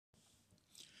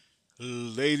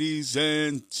Ladies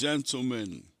and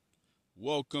gentlemen,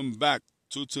 welcome back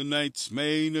to tonight's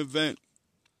main event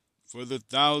for the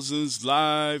thousands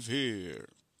live here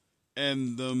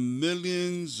and the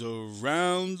millions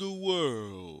around the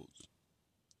world.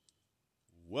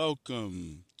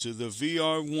 Welcome to the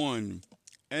VR1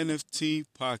 NFT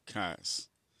podcast.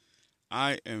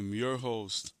 I am your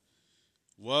host.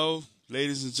 Well,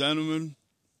 ladies and gentlemen,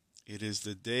 it is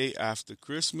the day after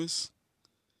Christmas,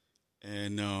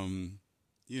 and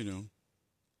you know,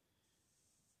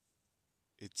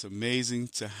 it's amazing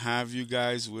to have you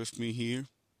guys with me here.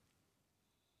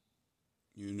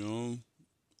 You know,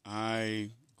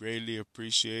 I greatly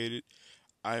appreciate it.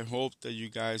 I hope that you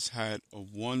guys had a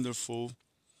wonderful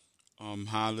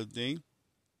holiday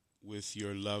with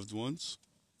your loved ones.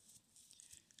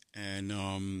 And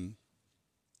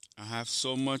I have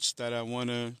so much that I want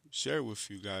to share with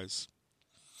you guys.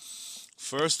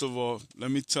 First of all,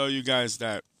 let me tell you guys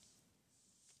that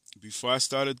before I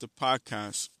started the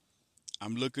podcast,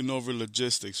 I'm looking over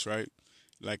logistics, right?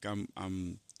 Like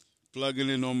I'm plugging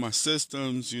in on my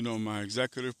systems. You know, my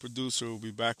executive producer will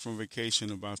be back from vacation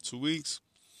in about 2 weeks,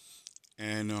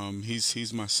 and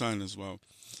he's my son as well.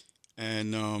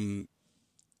 And I'm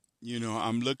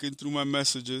looking through my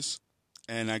messages,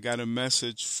 and I got a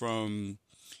message from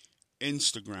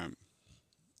Instagram.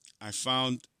 I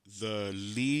found the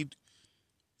lead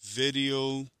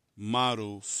video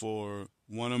model for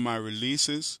one of my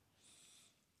releases,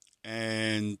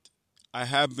 and I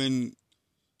have been,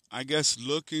 I guess,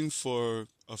 looking for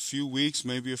a few weeks,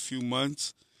 maybe a few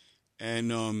months,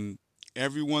 and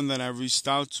everyone that I reached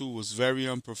out to was very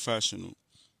unprofessional.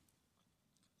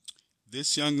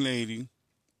 This young lady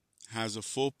has a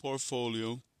full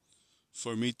portfolio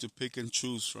for me to pick and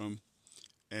choose from,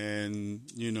 and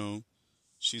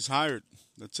she's hired.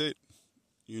 That's it.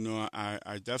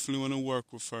 I definitely want to work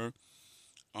with her.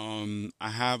 I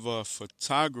have a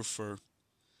photographer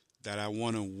that I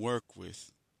want to work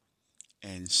with,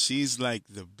 and she's like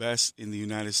the best in the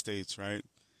United States, right?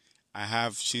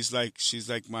 She's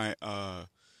like my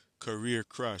career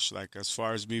crush, like as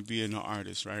far as me being an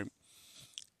artist, right?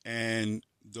 And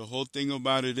the whole thing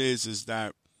about it is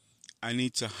that I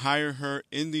need to hire her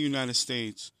in the United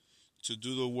States to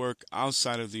do the work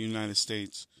outside of the United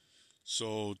States.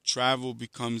 So travel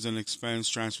becomes an expense,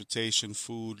 transportation,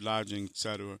 food, lodging,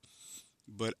 etc.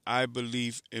 But I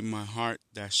believe in my heart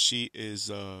that she is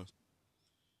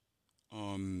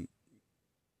um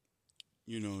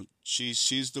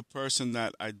she's the person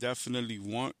that I definitely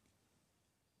want,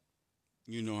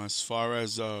 as far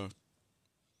as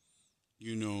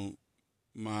you know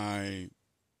my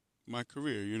my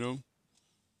career,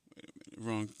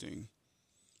 wrong thing.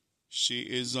 She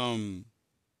is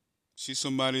she's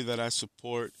somebody that I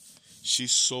support.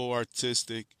 She's so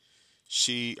artistic.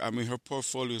 I mean, her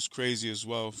portfolio is crazy as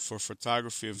well for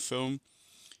photography and film,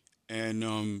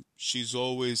 and she's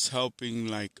always helping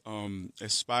like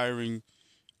aspiring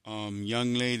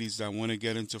young ladies that want to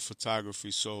get into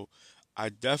photography. So I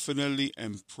definitely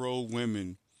am pro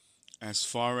women as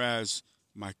far as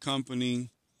my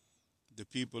company, the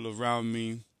people around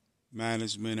me,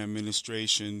 management,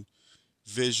 administration,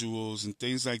 visuals, and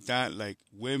things like that. Like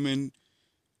women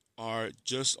are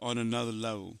just on another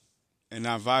level, and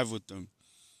I vibe with them.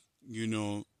 You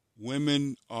know,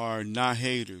 women are not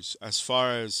haters as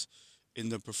far as in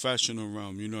the professional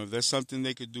realm. If there's something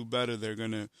they could do better, they're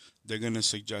gonna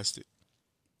suggest it,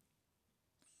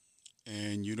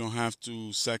 and you don't have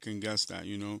to second guess that.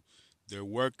 Their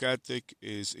work ethic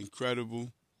is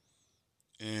incredible,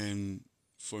 and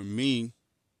for me,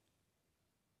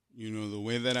 the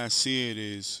way that I see it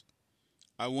is,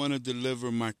 I want to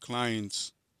deliver my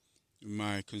clients,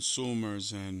 my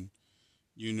consumers, and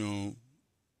you know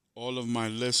all of my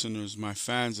listeners, my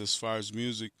fans, as far as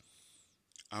music.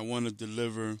 I want to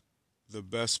deliver the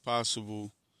best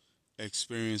possible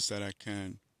experience that I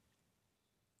can.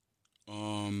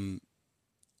 Um,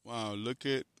 wow, look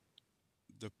at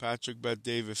the Patrick Bet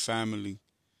David family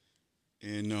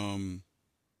in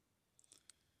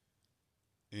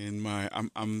my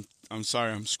I'm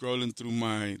sorry, I'm scrolling through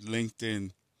my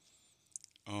LinkedIn.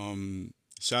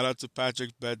 Shout out to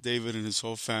Patrick Bet David and his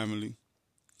whole family.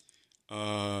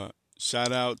 Uh,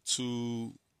 Shout out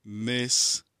to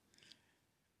Miss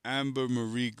Amber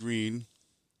Marie Green,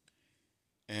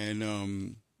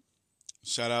 and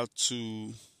shout out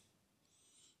to,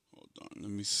 hold on, let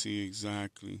me see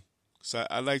exactly. 'Cause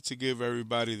I like to give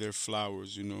everybody their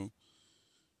flowers,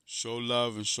 show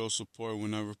love and show support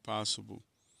whenever possible.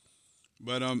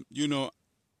 But I'm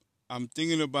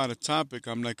thinking about a topic.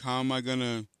 I'm like, how am I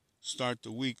gonna start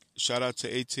the week? Shout out to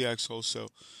ATX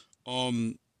Wholesale.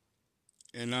 Um,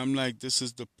 And I'm like, this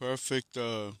is the perfect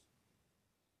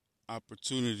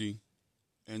opportunity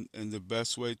and the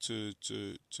best way to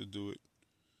do it.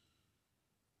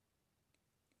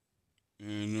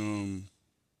 And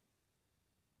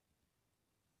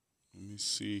let me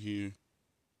see here.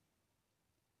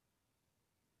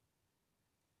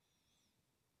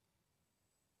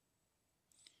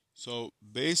 So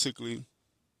basically,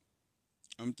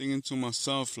 I'm thinking to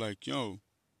myself like, yo,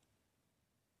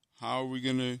 how are we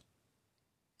gonna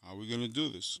how are we gonna do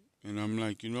this? And I'm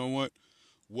like, you know what?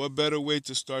 What better way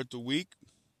to start the week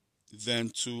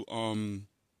than to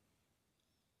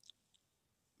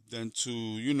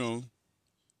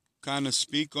kind of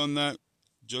speak on that,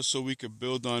 just so we could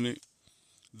build on it.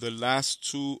 The last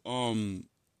two um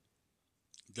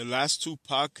the last two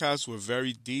podcasts were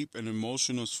very deep and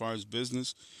emotional as far as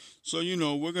business. So,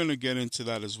 we're gonna get into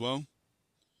that as well.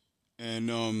 And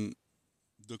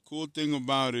the cool thing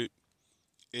about it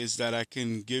is that I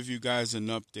can give you guys an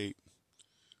update.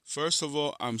 First of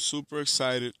all, I'm super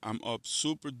excited. I'm up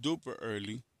super duper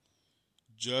early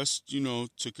just,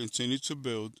 to continue to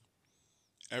build.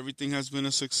 Everything has been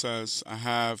a success. I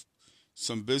have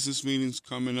some business meetings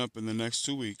coming up in the next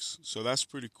 2 weeks, so that's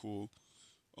pretty cool.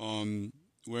 Um,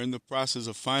 we're in the process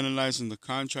of finalizing the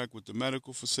contract with the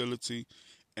medical facility,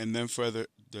 and then for the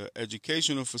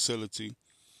educational facility,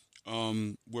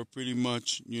 we're pretty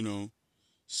much,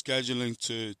 scheduling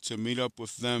to meet up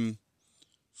with them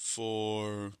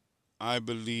for, I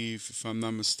believe, if I'm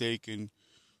not mistaken,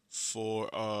 for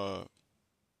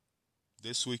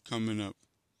this week coming up.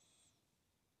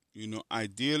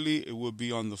 Ideally it would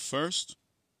be on the first,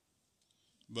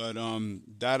 but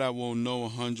that I won't know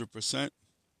 100%.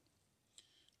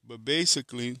 But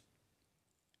basically,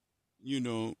 you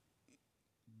know,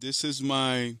 this is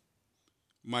my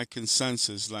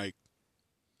consensus. Like,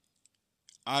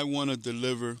 I want to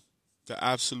deliver the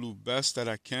absolute best that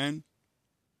I can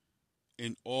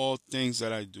in all things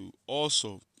that I do.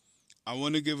 Also, I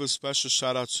want to give a special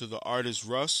shout out to the artist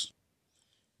Russ,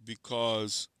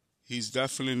 because he's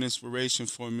definitely an inspiration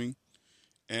for me.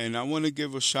 And I want to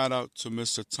give a shout out to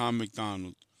Mr. Tom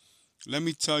McDonald. Let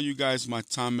me tell you guys my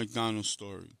Tom McDonald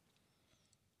story.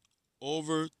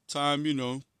 Over time,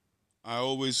 I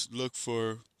always look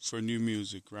for new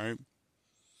music, right?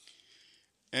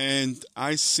 And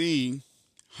I see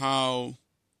how,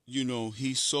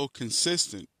 he's so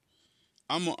consistent.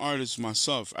 I'm an artist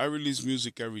myself. I release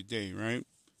music every day, right?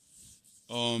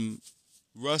 Um,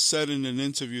 Russ said in an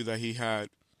interview that he had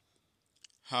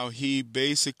how he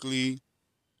basically,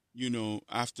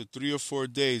 after 3 or 4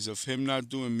 days of him not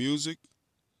doing music,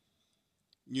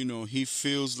 he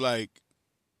feels like,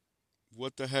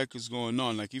 what the heck is going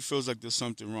on? Like, he feels like there's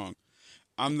something wrong.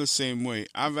 I'm the same way.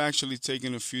 I've actually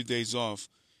taken a few days off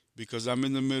because I'm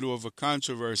in the middle of a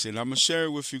controversy, and I'm going to share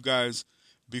it with you guys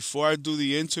before I do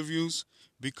the interviews,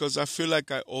 because I feel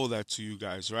like I owe that to you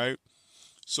guys, right?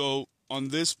 So, on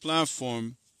this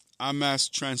platform, I'm as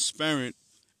transparent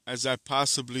as I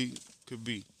possibly could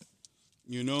be.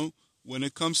 You know, when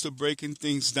it comes to breaking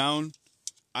things down,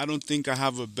 I don't think I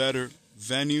have a better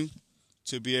venue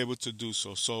to be able to do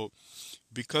so. So,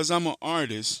 because I'm an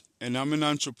artist and I'm an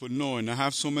entrepreneur and I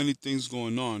have so many things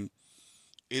going on,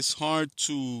 it's hard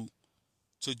to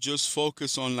just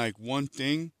focus on like one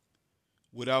thing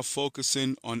without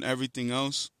focusing on everything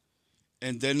else.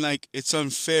 And then, like, it's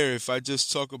unfair if I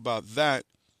just talk about that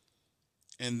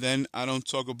and then I don't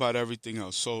talk about everything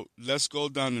else. So let's go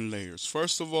down in layers.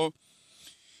 First of all,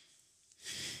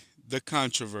 the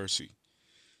controversy.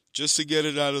 Just to get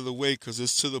it out of the way, because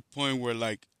it's to the point where,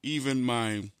 like, even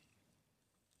my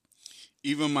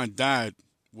dad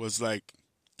was like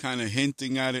kind of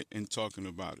hinting at it and talking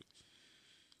about it.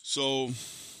 So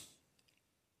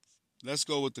let's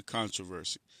go with the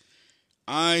controversy.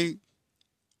 I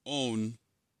own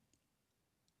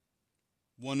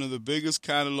one of the biggest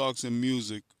catalogs in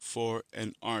music for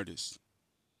an artist.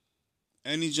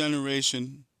 Any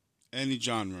generation, any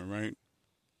genre, right?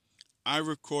 I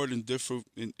record in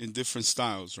different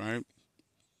styles, right?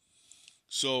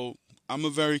 So I'm a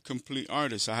very complete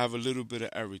artist. I have a little bit of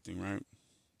everything, right?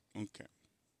 Okay.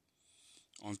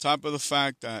 On top of the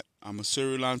fact that I'm a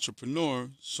serial entrepreneur,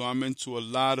 so I'm into a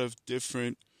lot of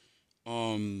different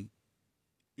um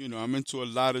I'm into a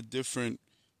lot of different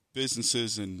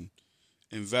businesses and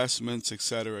investments,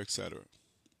 etc., etc.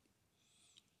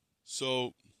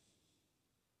 So,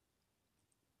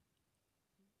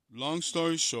 long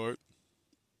story short,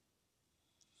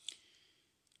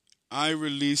 I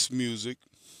release music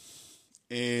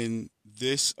in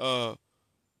this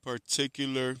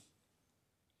particular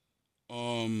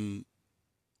um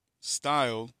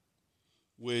style,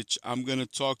 which I'm going to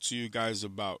talk to you guys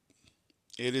about.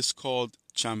 It is called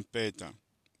champeta.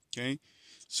 Okay,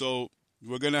 so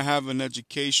we're gonna have an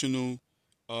educational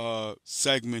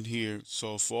segment here.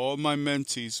 So for all my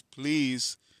mentees,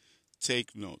 please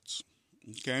take notes.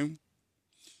 Okay,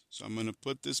 so I'm gonna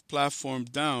put this platform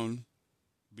down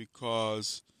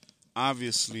because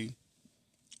obviously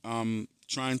I'm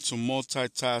trying to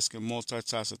multitask and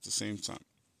multitask at the same time.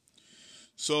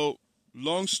 So,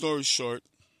 long story short,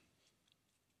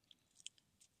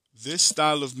 this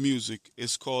style of music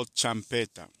is called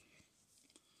champeta.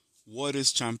 What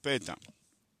is champeta?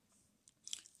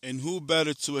 And who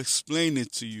better to explain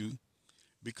it to you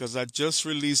because I just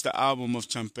released the album of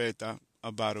champeta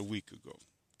about a week ago.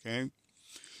 Okay?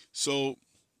 So,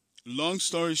 long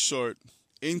story short,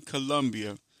 in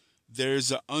Colombia, there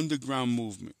is an underground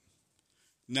movement.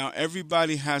 Now,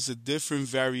 everybody has a different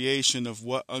variation of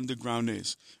what underground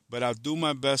is, but I'll do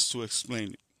my best to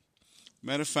explain it.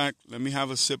 Matter of fact, let me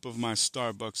have a sip of my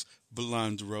Starbucks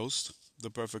blonde roast, the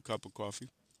perfect cup of coffee.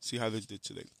 See how they did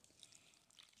today.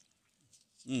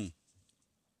 Mm.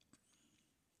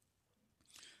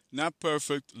 Not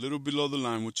perfect, a little below the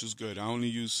line, which is good. I only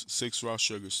use 6 raw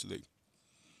sugars today.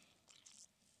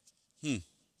 Hmm.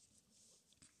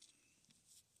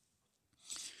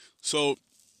 So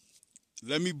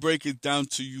let me break it down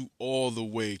to you all the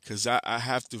way because I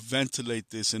have to ventilate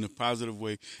this in a positive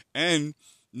way. And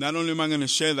not only am I going to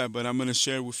share that, but I'm going to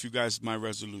share with you guys my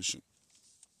resolution.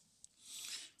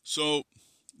 So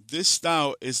this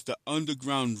style is the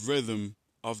underground rhythm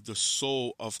of the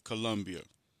soul of Colombia,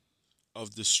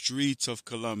 of the streets of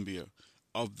Colombia,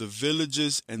 of the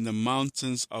villages and the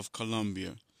mountains of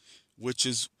Colombia, which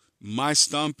is my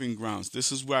stomping grounds.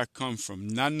 This is where I come from,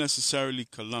 not necessarily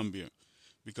Colombia,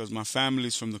 because my family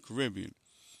is from the Caribbean,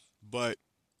 but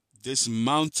this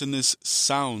mountainous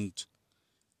sound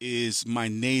is my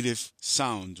native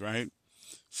sound, right?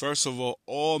 First of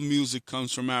all music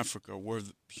comes from Africa, where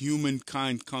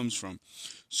humankind comes from.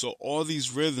 So all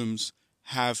these rhythms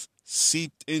have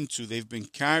seeped into, they've been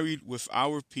carried with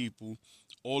our people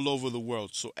all over the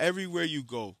world. So everywhere you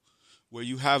go, where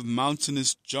you have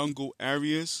mountainous jungle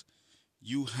areas,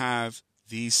 you have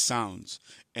these sounds.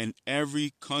 And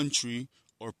every country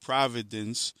or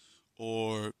province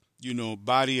or,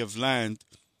 body of land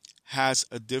has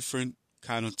a different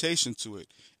connotation to it.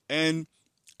 And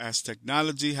as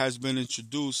technology has been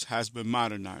introduced, has been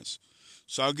modernized.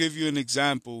 So I'll give you an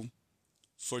example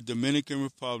for Dominican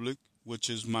Republic, which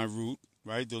is my root,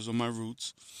 right? Those are my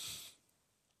roots.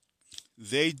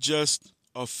 They just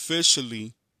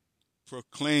officially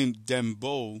proclaimed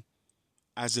dembow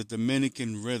as a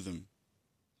Dominican rhythm.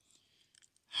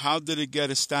 How did it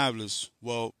get established?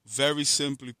 Well, very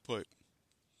simply put,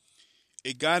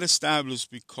 it got established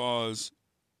because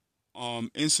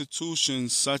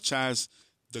institutions such as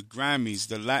the Grammys,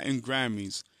 the Latin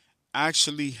Grammys,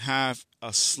 actually have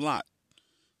a slot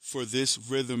for this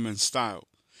rhythm and style.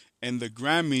 And the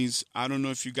Grammys, I don't know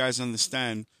if you guys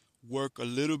understand, work a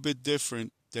little bit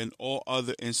different than all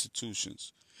other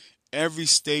institutions. Every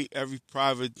state, every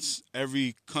province,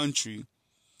 every country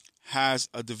has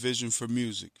a division for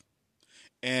music.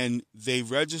 And they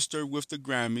register with the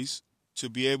Grammys to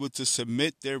be able to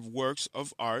submit their works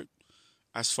of art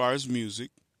as far as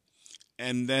music.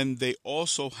 And then they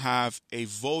also have a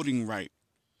voting right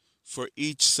for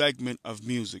each segment of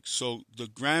music. So the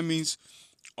Grammys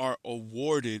are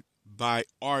awarded by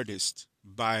artists,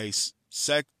 by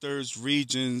sectors,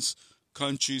 regions,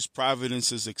 countries,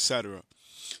 provinces, etc.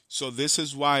 So this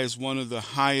is why it's one of the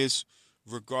highest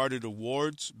regarded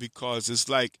awards because it's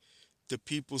like the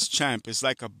people's champ. It's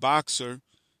like a boxer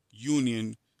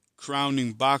union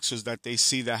crowning boxers that they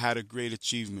see that had a great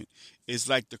achievement. It's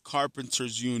like the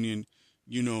carpenters union,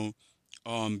 you know,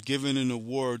 giving an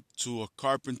award to a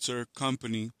carpenter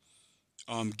company,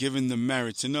 giving them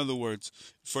merits. In other words,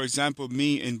 for example,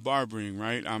 me in barbering,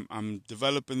 right? I'm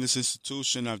developing this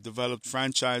institution. I've developed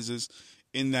franchises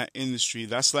in that industry.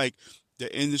 That's like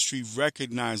the industry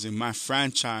recognizing my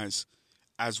franchise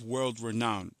as world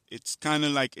renowned. It's kind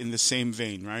of like in the same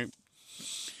vein, right?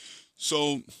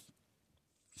 So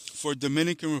for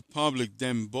Dominican Republic,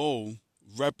 Dembow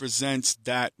represents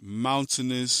that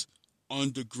mountainous,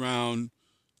 underground,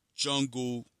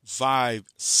 jungle vibe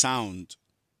sound.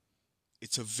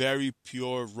 It's a very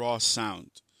pure, raw sound.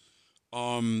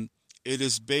 Um, it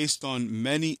is based on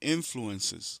many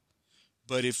influences.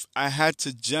 But if I had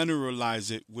to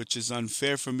generalize it, which is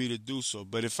unfair for me to do so,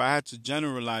 but if I had to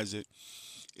generalize it,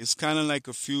 it's kind of like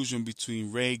a fusion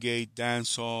between reggae,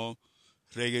 dancehall,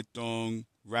 reggaeton,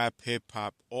 rap, hip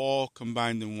hop, all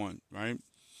combined in one, right?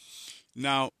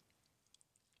 Now,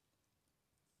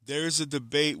 There is a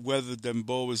debate whether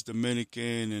Dembow is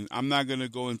Dominican, and I'm not gonna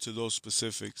go into those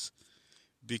specifics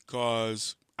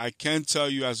because I can tell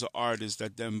you as an artist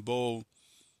that Dembow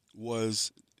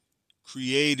was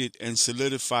created and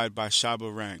solidified by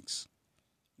Shabba Ranks.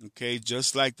 Okay,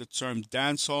 just like the term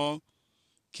dancehall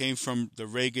came from the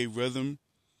reggae rhythm,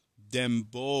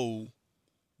 Dembow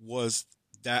was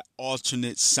that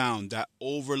alternate sound, that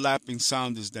overlapping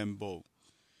sound is Dembow.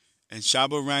 And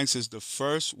Shabba Ranks is the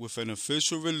first with an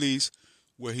official release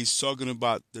where he's talking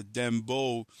about the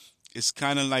Dembow. It's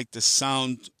kind of like the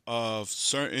sound of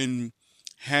certain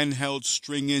handheld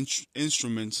string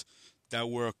instruments that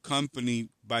were accompanied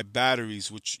by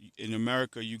batteries, which in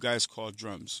America you guys call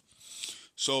drums.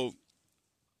 So,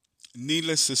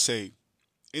 needless to say,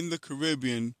 in the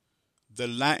Caribbean, the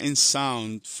Latin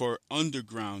sound for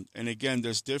underground, and again,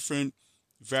 there's different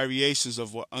variations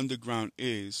of what underground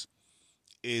is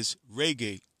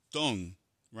reggae, ton,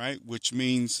 right? Which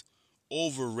means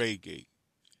over reggae.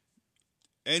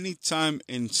 Anytime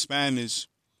in Spanish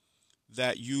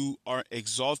that you are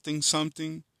exalting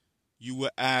something, you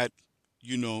will add,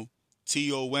 you know,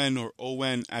 ton or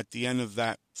on at the end of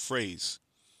that phrase.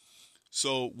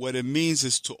 So what it means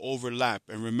is to overlap.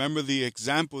 And remember the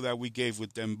example that we gave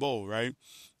with Dembow, right?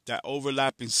 That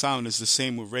overlapping sound is the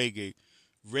same with reggae.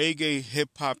 Reggae hip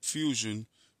hop fusion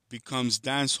becomes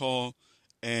dancehall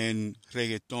and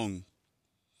reggaeton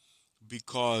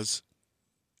because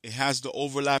it has the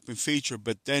overlapping feature,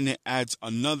 but then it adds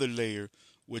another layer,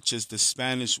 which is the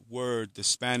Spanish word, the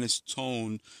Spanish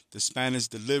tone, the Spanish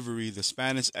delivery, the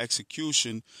Spanish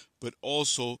execution, but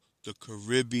also the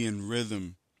Caribbean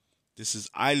rhythm. This is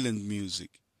island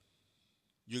music.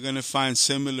 You're going to find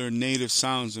similar native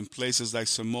sounds in places like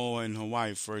Samoa and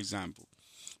Hawaii, for example.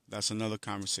 That's another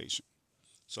conversation.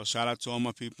 So shout out to all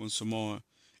my people in Samoa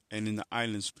and in the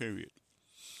islands, period.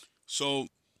 So,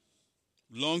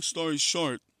 long story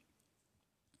short,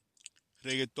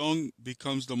 reggaeton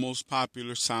becomes the most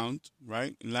popular sound,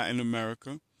 right, in Latin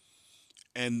America.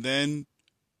 And then,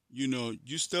 you know,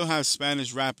 you still have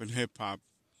Spanish rap and hip hop,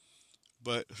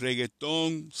 but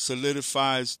reggaeton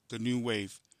solidifies the new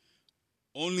wave.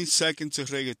 Only second to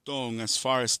reggaeton as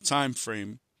far as time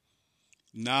frame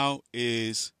now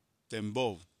is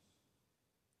dembow,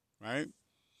 right?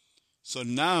 So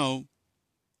now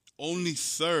only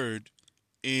third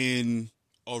in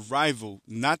arrival.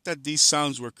 Not that these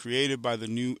sounds were created by the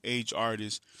new age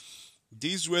artists.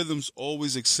 These rhythms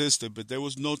always existed, but there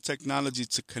was no technology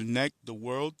to connect the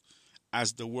world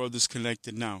as the world is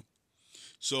connected now.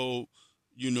 So,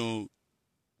 you know,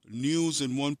 news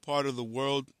in one part of the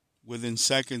world within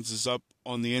seconds is up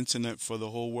on the internet for the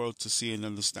whole world to see and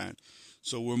understand.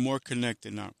 So we're more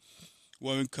connected now.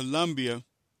 Well, in Colombia,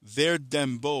 they're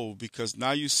dembow because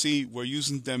now you see we're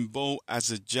using dembow as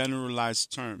a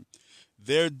generalized term.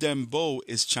 Their dembow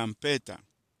is champeta.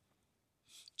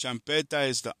 Champeta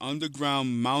is the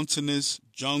underground mountainous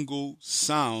jungle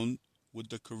sound with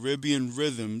the Caribbean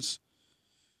rhythms.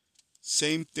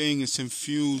 Same thing is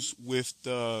infused with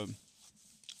the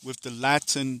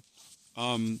Latin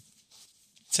um,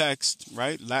 text,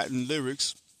 right? Latin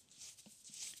lyrics,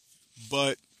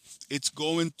 but it's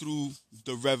going through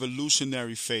the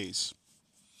revolutionary phase.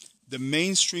 The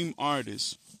mainstream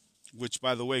artists, which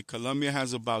by the way, Colombia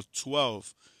has about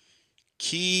 12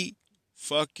 key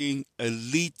fucking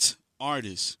elite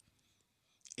artists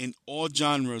in all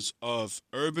genres of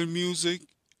urban music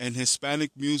and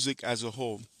Hispanic music as a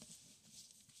whole.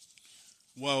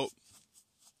 Well,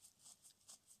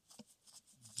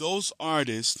 those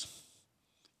artists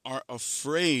are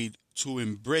afraid to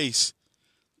embrace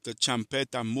the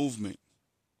champeta movement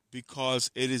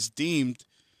because it is deemed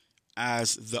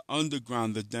as the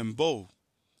underground, the dembow.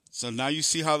 So now you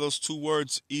see how those two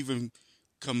words even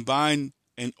combine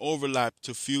and overlap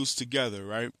to fuse together,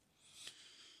 right?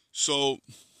 So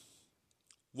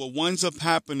what winds up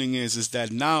happening is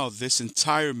that now this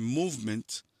entire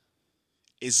movement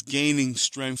is gaining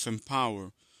strength and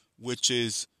power, which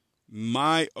is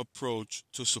my approach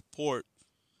to support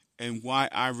and why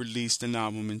I released an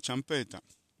album in champeta.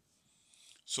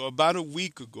 So about a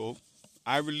week ago,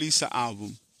 I released an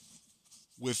album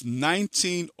with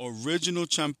 19 original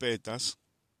champetas,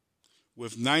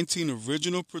 with 19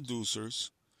 original producers.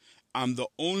 I'm the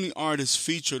only artist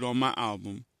featured on my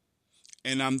album,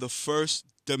 and I'm the first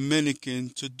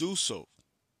Dominican to do so.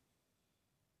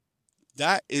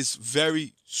 That is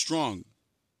very strong.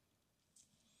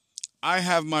 I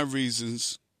have my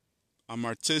reasons. I'm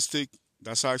artistic.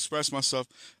 That's how I express myself.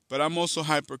 But I'm also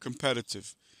hyper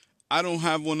competitive. I don't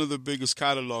have one of the biggest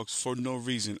catalogs for no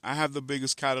reason. I have the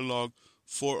biggest catalog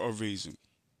for a reason.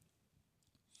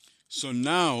 So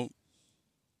now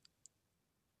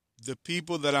the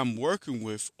people that I'm working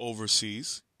with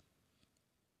overseas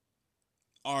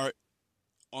are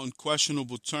on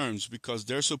questionable terms because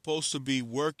they're supposed to be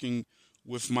working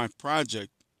with my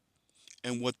project.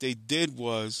 And what they did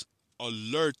was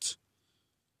alert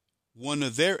one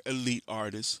of their elite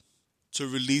artists to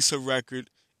release a record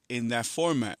in that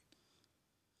format.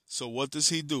 So what does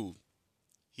he do?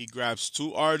 He grabs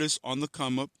two artists on the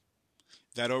come up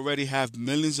that already have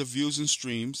millions of views and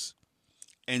streams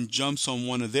and jumps on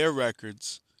one of their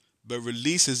records but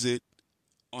releases it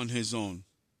on his own.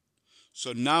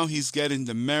 So now he's getting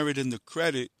the merit and the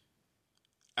credit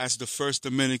as the first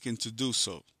Dominican to do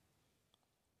so.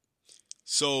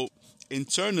 So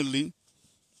internally,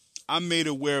 I'm made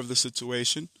aware of the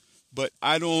situation, but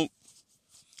I don't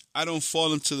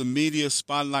fall into the media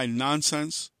spotlight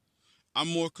nonsense. I'm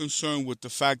more concerned with the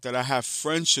fact that I have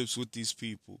friendships with these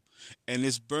people and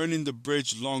it's burning the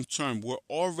bridge long term. We're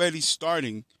already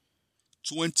starting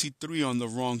 23 on the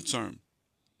wrong term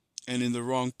and in the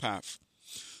wrong path.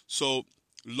 So,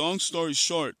 long story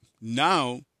short,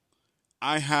 now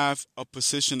I have a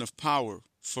position of power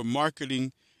for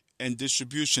marketing and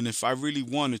distribution if I really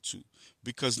wanted to.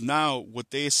 Because now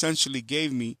what they essentially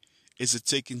gave me is a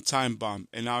ticking time bomb,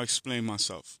 and I'll explain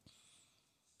myself.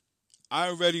 I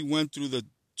already went through the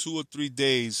 2 or 3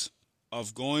 days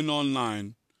of going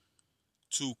online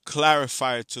to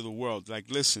clarify it to the world. Like,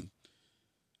 listen,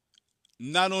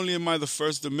 not only am I the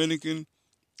first Dominican,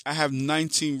 I have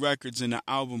 19 records in an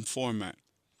album format.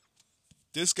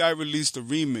 This guy released a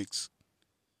remix,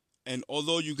 and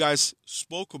although you guys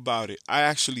spoke about it, I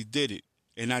actually did it,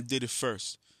 and I did it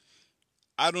first.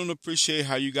 I don't appreciate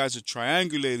how you guys are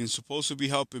triangulating, supposed to be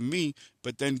helping me,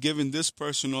 but then giving this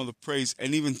person all the praise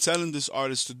and even telling this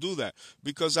artist to do that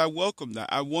because I welcome that.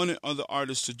 I wanted other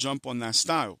artists to jump on that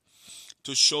style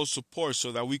to show support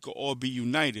so that we could all be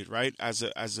united, right? As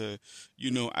a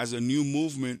new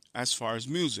movement as far as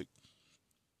music.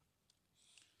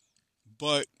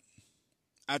 But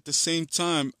at the same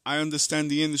time, I understand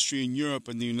the industry in Europe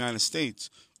and the United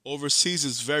States. Overseas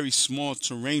is very small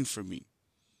terrain for me.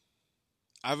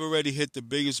 I've already hit the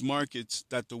biggest markets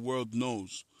that the world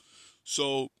knows.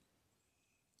 So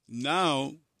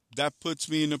now that puts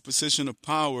me in a position of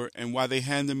power, and why they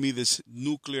handed me this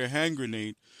nuclear hand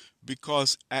grenade,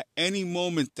 because at any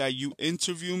moment that you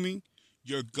interview me,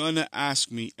 you're gonna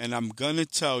ask me, and I'm gonna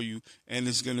tell you, and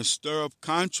it's gonna stir up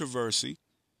controversy,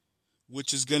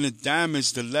 which is gonna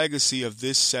damage the legacy of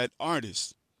this said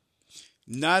artist.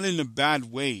 Not in a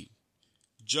bad way,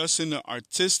 just in an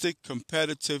artistic,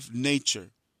 competitive nature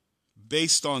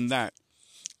based on that.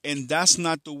 And that's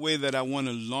not the way that I want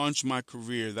to launch my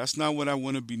career. That's not what I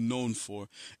want to be known for.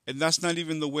 And that's not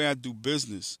even the way I do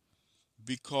business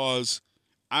because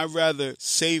I rather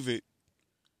save it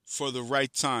for the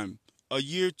right time. A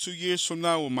year, 2 years from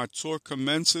now, when my tour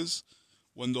commences,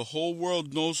 when the whole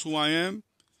world knows who I am,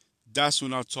 that's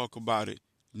when I'll talk about it.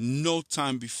 No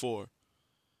time before.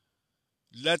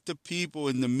 Let the people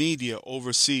in the media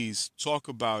overseas talk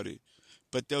about it,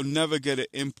 but they'll never get an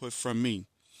input from me.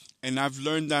 And I've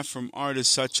learned that from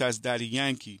artists such as Daddy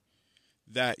Yankee,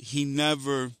 that he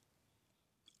never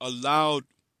allowed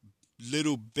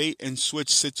little bait and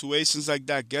switch situations like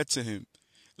that get to him.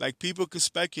 Like people could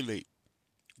speculate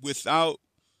without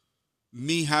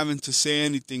me having to say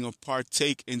anything or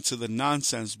partake into the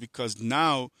nonsense because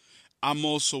now I'm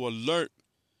also alert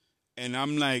and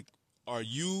I'm like, are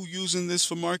you using this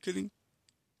for marketing?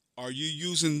 Are you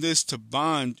using this to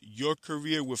bond your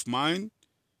career with mine?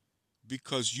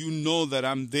 Because you know that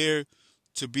I'm there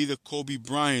to be the Kobe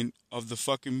Bryant of the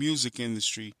fucking music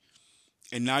industry.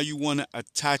 And now you want to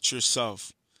attach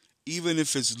yourself, even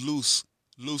if it's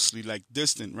loosely, like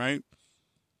distant, right?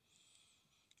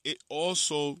 It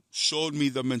also showed me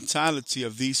the mentality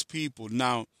of these people.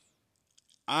 Now,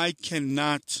 I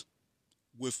cannot,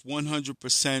 with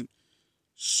 100%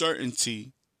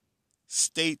 certainty,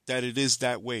 state that it is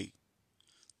that way.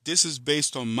 This is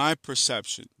based on my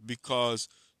perception because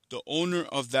the owner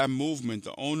of that movement,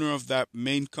 the owner of that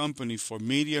main company for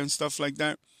media and stuff like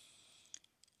that,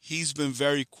 he's been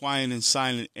very quiet and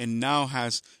silent and now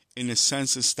has, in a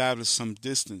sense, established some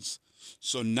distance.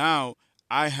 So now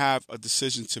I have a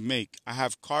decision to make. I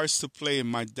have cards to play in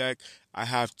my deck. I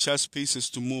have chess pieces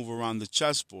to move around the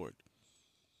chessboard.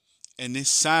 And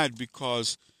it's sad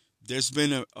because there's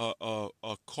been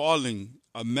a calling,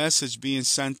 a message being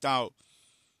sent out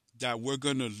that we're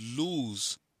going to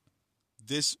lose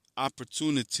this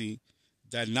opportunity,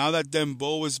 that now that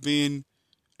Dembo is being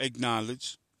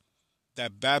acknowledged,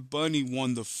 that Bad Bunny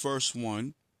won the first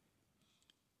one,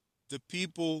 the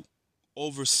people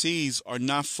overseas are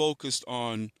not focused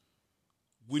on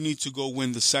we need to go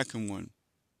win the second one.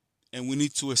 and we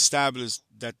need to establish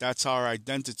that that's our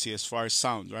identity as far as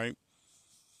sound, right?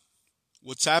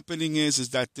 What's happening is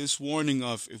that this warning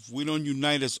of if we don't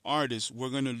unite as artists, we're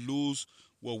gonna lose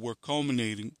what we're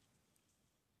culminating.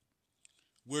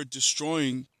 We're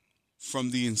destroying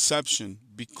from the inception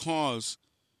because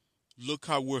look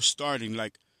how we're starting.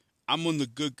 Like I'm on the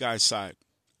good guy side.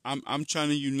 I'm trying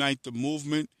to unite the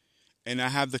movement and I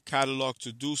have the catalog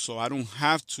to do so. I don't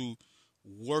have to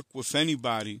work with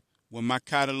anybody when my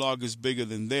catalog is bigger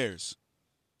than theirs.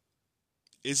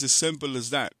 It's as simple as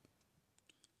that.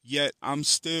 Yet I'm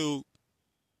still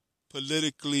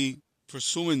politically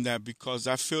pursuing that because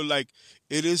I feel like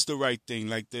it is the right thing.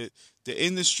 Like the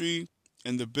industry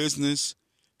and the business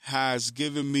has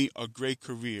given me a great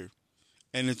career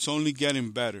and it's only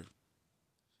getting better.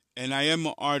 And I am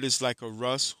an artist like a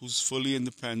Russ who's fully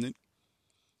independent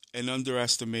and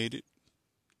underestimated,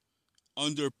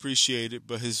 underappreciated,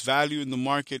 but his value in the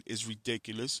market is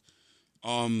ridiculous.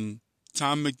 Um,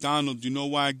 Tom McDonald, you know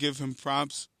why I give him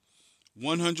props?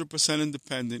 100%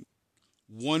 independent,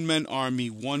 one man army,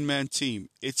 one man team.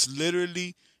 It's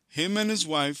literally him and his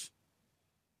wife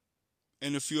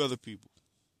and a few other people.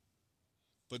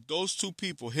 But those two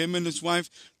people, him and his wife,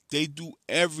 they do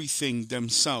everything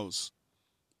themselves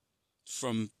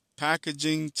from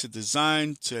packaging to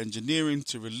design to engineering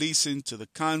to releasing to the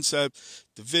concept,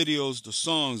 the videos, the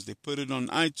songs. They put it on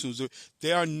iTunes.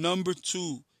 They are number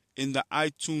 2 in the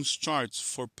iTunes charts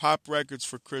for pop records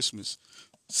for Christmas,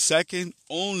 second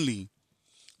only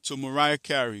to Mariah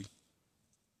Carey.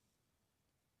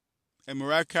 And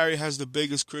Mariah Carey has the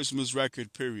biggest Christmas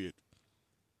record, period,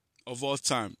 of all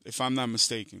time, if I'm not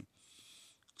mistaken.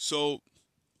 So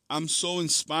I'm so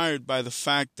inspired by the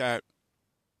fact that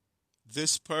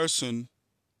this person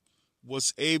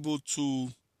was able to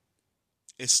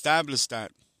establish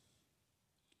that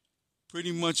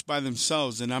pretty much by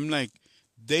themselves. And I'm like,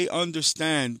 they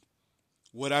understand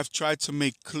what I've tried to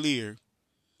make clear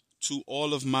to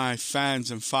all of my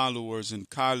fans and followers and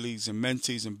colleagues and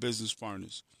mentees and business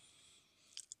partners.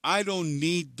 I don't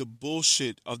need the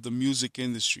bullshit of the music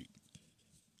industry.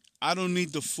 I don't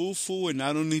need the foo-foo and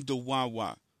I don't need the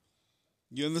wah-wah.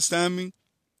 You understand me?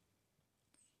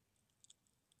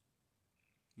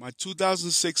 My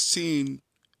 2016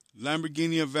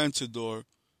 Lamborghini Aventador,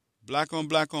 black on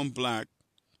black,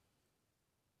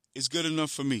 is good enough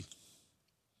for me.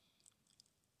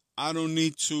 I don't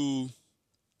need to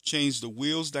change the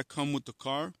wheels that come with the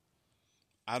car.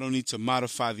 I don't need to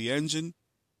modify the engine.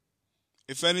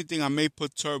 If anything, I may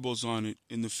put turbos on it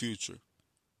in the future.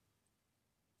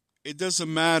 It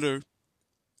doesn't matter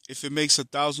if it makes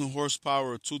 1,000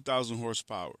 horsepower or 2,000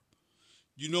 horsepower.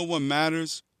 You know what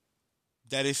matters?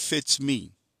 That it fits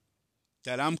me.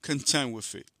 That I'm content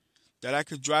with it. That I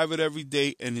could drive it every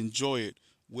day and enjoy it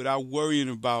without worrying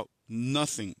about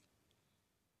nothing.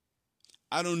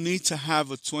 I don't need to have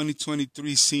a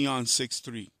 2023 Xeon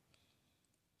 6.3.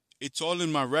 It's all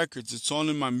in my records. It's all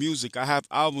in my music. I have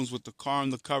albums with the car on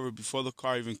the cover before the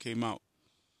car even came out.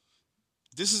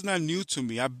 This is not new to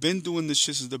me. I've been doing this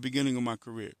shit since the beginning of my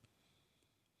career.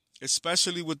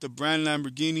 Especially with the brand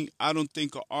Lamborghini, I don't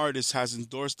think an artist has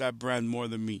endorsed that brand more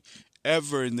than me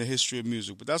ever in the history of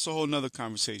music. But that's a whole nother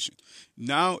conversation.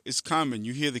 Now it's common.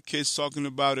 You hear the kids talking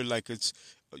about it like it's,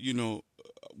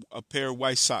 a pair of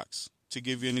white socks, to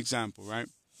give you an example, right?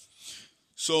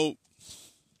 So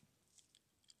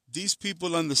these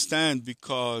people understand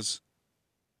because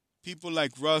people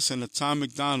like Russ and Tom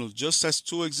McDonald, just as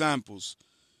 2 examples.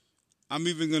 I'm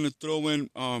even going to throw in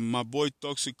my boy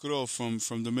Toxic Crow from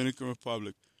Dominican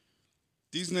Republic.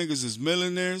 These niggas is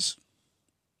millionaires,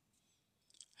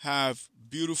 have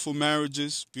beautiful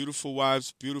marriages, beautiful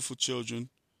wives, beautiful children.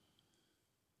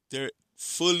 They're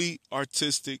fully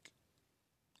artistic.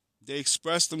 They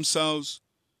express themselves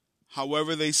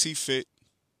however they see fit.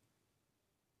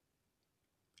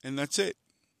 And that's it.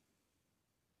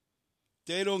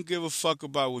 They don't give a fuck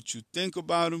about what you think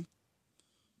about them,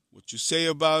 what you say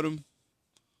about them,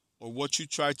 or what you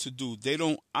try to do. They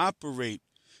don't operate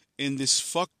in this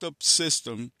fucked up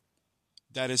system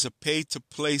that is a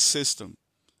pay-to-play system,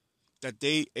 that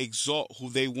they exalt who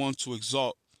they want to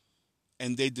exalt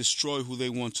and they destroy who they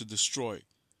want to destroy.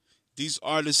 These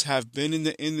artists have been in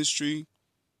the industry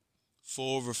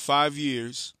for over 5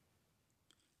 years,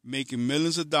 making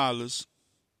millions of dollars,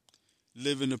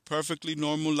 living a perfectly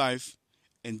normal life,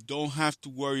 and don't have to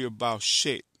worry about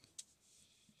shit.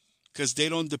 Because they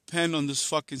don't depend on this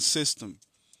fucking system.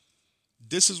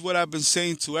 This is what I've been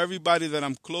saying to everybody that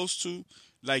I'm close to.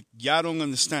 Like, y'all don't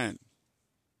understand.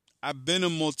 I've been a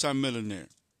multimillionaire.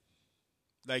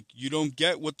 Like, you don't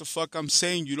get what the fuck I'm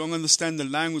saying. You don't understand the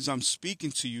language I'm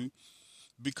speaking to you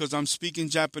because I'm speaking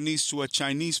Japanese to a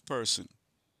Chinese person,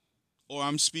 or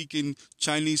I'm speaking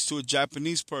Chinese to a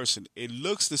Japanese person. It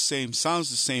looks the same, sounds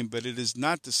the same, but it is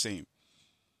not the same.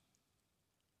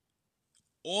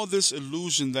 All this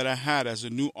illusion that I had as a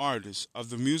new artist of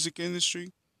the music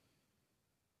industry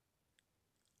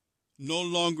no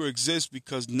longer exists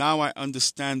because now I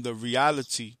understand the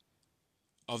reality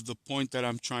of the point that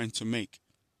I'm trying to make.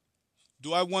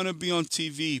 Do I want to be on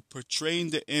TV portraying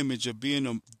the image of being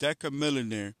a deca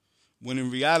millionaire when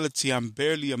in reality I'm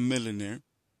barely a millionaire?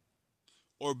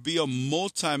 Or be a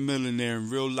multi-millionaire in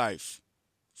real life?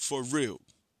 For real.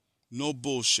 No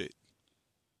bullshit.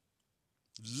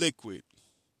 Liquid.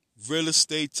 Real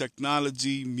estate,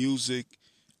 technology, music,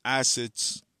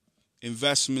 assets,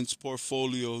 investments,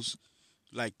 portfolios.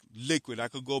 Like liquid. I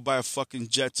could go buy a fucking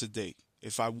jet today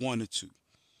if I wanted to.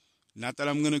 Not that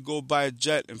I'm going to go buy a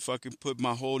jet and fucking put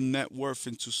my whole net worth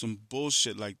into some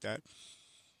bullshit like that.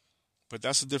 But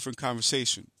that's a different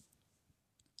conversation.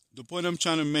 The point I'm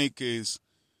trying to make is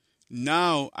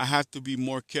now I have to be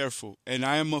more careful. And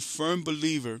I am a firm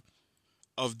believer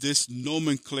of this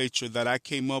nomenclature that I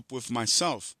came up with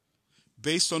myself,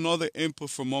 based on all the input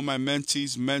from all my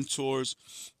mentees, mentors,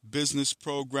 business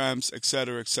programs,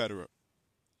 etc., etc.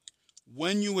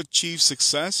 When you achieve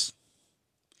success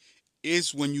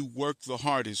is when you work the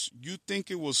hardest. You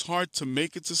think it was hard to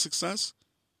make it to success?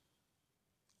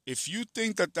 If you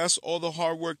think that that's all the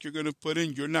hard work you're going to put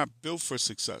in, you're not built for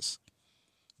success,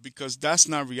 because that's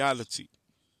not reality.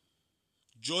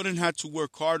 Jordan had to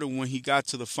work harder when he got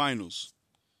to the finals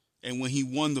and when he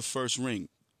won the first ring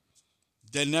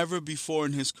than ever before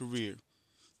in his career.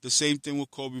 The same thing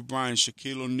with Kobe Bryant,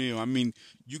 Shaquille O'Neal. I mean,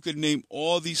 you could name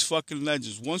all these fucking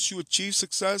legends. Once you achieve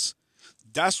success,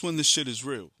 that's when the shit is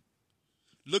real.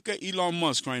 Look at Elon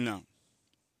Musk right now.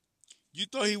 You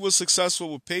thought he was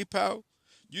successful with PayPal?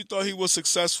 You thought he was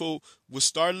successful with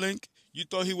Starlink? You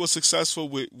thought he was successful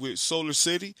with Solar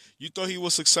City? You thought he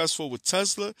was successful with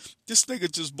Tesla? This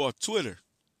nigga just bought Twitter.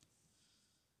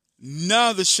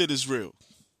 Now the shit is real.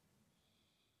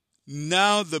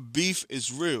 Now the beef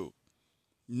is real.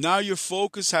 Now your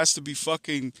focus has to be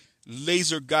fucking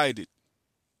laser guided.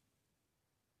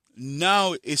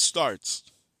 Now it starts.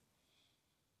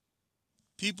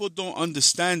 People don't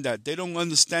understand that. They don't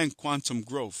understand quantum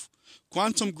growth.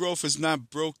 Quantum growth is not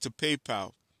broke to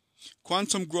PayPal.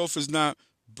 Quantum growth is not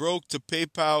broke to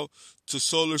PayPal, to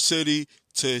Solar City,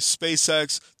 to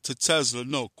SpaceX, to Tesla.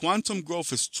 No, quantum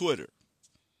growth is Twitter.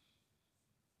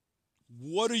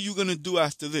 What are you going to do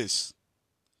after this?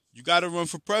 You got to run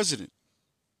for president.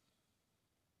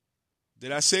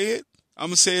 Did I say it? I'm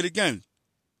going to say it again.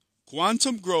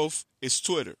 Quantum growth is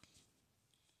Twitter.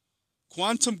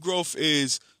 Quantum growth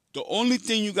is the only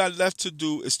thing you got left to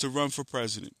do is to run for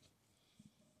president.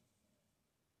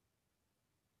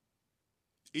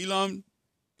 Elon,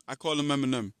 I call him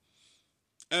Eminem.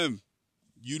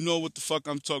 You know what the fuck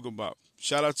I'm talking about.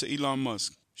 Shout out to Elon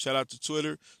Musk. Shout out to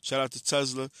Twitter. Shout out to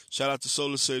Tesla. Shout out to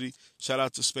Solar City. Shout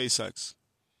out to SpaceX.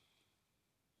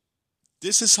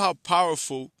 This is how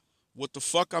powerful what the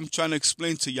fuck I'm trying to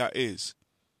explain to y'all is.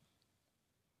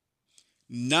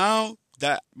 Now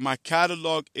that my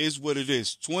catalog is what it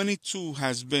is, 22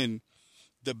 has been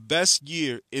the best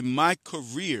year in my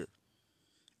career.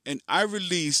 And I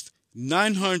released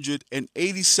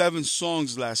 987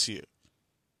 songs last year.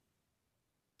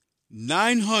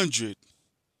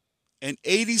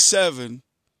 987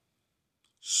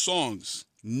 songs,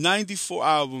 94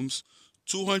 albums,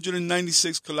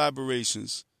 296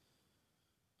 collaborations,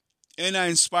 and I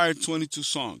inspired 22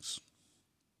 songs,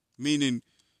 meaning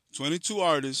 22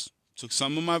 artists took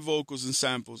some of my vocals and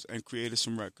samples and created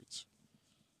some records.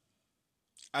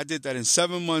 I did that in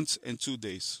 7 months and 2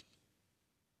 days.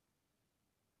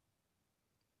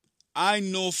 I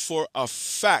know for a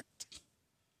fact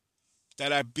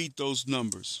that I beat those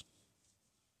numbers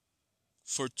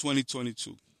for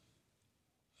 2022.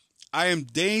 I am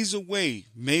days away,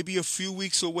 maybe a few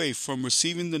weeks away from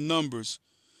receiving the numbers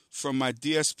from my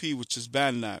DSP, which is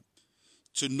BandLab,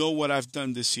 to know what I've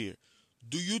done this year.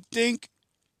 Do you think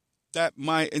that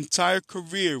my entire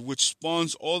career, which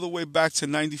spawns all the way back to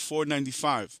 94,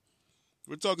 95,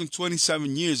 we're talking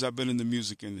 27 years I've been in the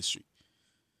music industry,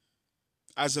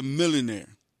 as a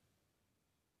millionaire.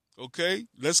 Okay?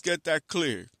 Let's get that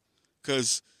clear.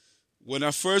 Because when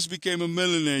I first became a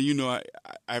millionaire,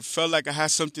 I felt like I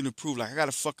had something to prove. Like, I got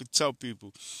to fucking tell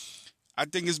people. I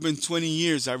think it's been 20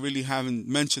 years I really haven't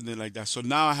mentioned it like that. So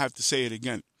now I have to say it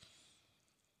again.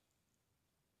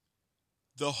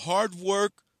 The hard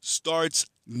work starts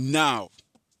now.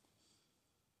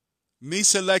 Me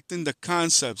selecting the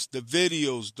concepts, the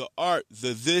videos, the art,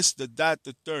 the this, the that,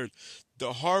 the third.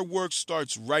 The hard work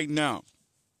starts right now.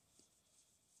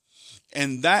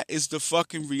 And that is the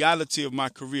fucking reality of my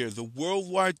career. The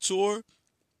worldwide tour,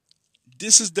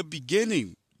 this is the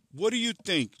beginning. What do you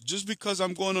think? Just because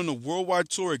I'm going on a worldwide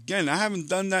tour again, I haven't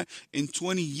done that in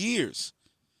 20 years.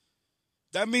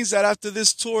 That means that after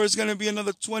this tour, it's going to be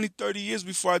another 20, 30 years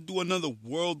before I do another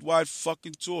worldwide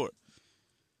fucking tour.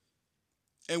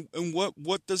 And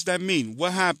what does that mean?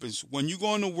 What happens? When you go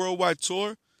on a worldwide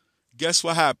tour, guess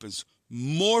what happens?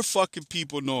 More fucking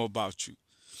people know about you.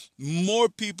 More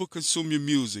people consume your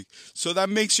music. So that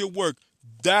makes your work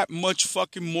that much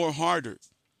fucking more harder.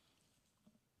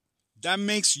 That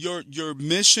makes your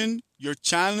mission, your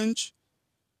challenge,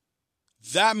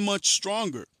 that much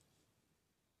stronger.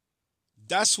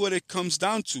 That's what it comes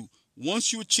down to.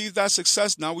 Once you achieve that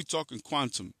success, now we're talking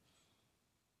quantum.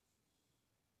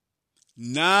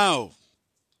 Now,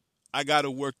 I got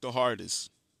to work the hardest.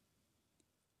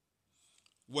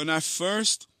 When I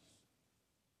first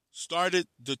started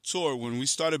the tour, when we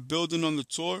started building on the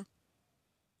tour,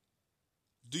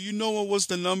 do you know what was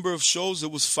the number of shows?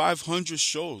 It was 500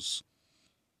 shows.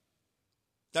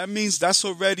 That means that's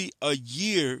already a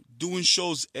year doing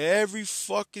shows every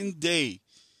fucking day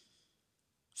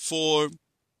for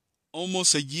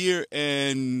almost a year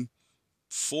and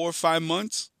 4 or 5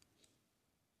 months.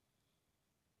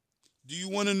 Do you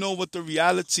want to know what the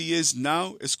reality is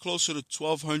now? It's closer to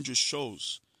 1,200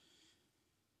 shows.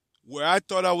 Where I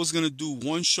thought I was going to do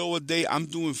one show a day, I'm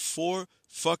doing 4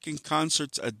 fucking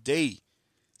concerts a day.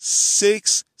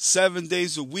 6, 7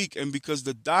 days a week. And because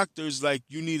the doctor's like,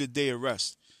 you need a day of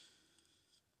rest.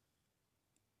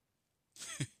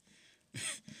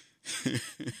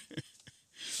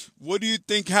 What do you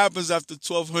think happens after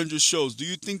 1,200 shows? Do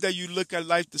you think that you look at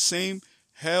life the same?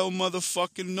 Hell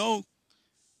motherfucking no.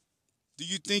 Do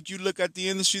you think you look at the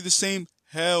industry the same?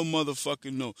 Hell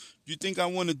motherfucking no. Do you think I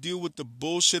want to deal with the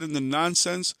bullshit and the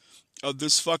nonsense of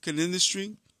this fucking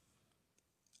industry?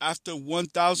 After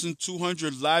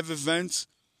 1,200 live events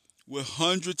with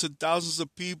hundreds of thousands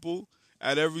of people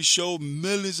at every show,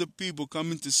 millions of people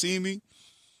coming to see me,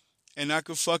 and I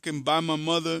could fucking buy my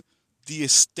mother the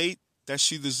estate that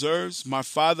she deserves, my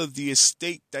father the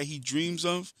estate that he dreams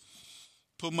of,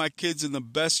 put my kids in the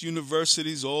best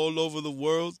universities all over the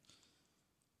world,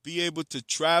 be able to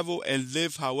travel and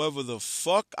live however the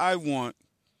fuck I want,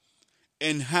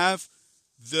 and have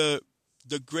the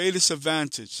greatest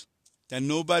advantage that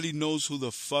nobody knows who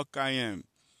the fuck I am.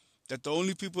 That the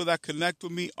only people that connect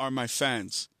with me are my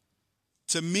fans.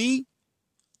 To me,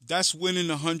 that's winning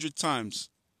 100 times.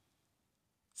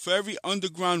 For every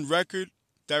underground record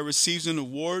that receives an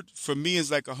award, for me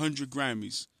is like 100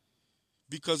 Grammys.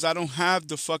 Because I don't have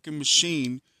the fucking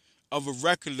machine of a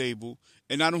record label,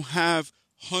 and I don't have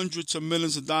hundreds of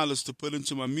millions of dollars to put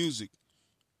into my music.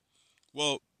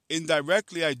 Well,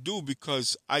 indirectly I do,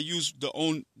 because I use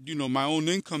my own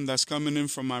income that's coming in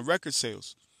from my record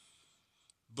sales.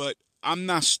 But I'm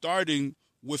not starting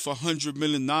with $100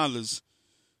 million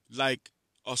like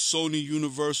a Sony,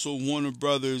 Universal, Warner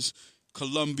Brothers,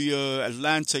 Columbia,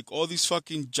 Atlantic, all these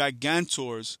fucking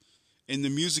gigantors in the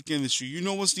music industry. You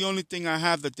know what's the only thing I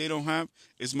have that they don't have?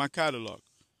 Is my catalog.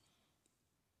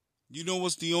 You know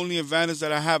what's the only advantage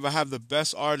that I have? I have the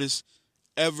best artists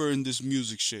ever in this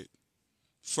music shit.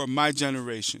 From my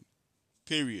generation.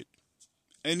 Period.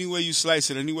 Any way you slice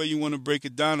it, any way you want to break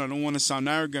it down, I don't want to sound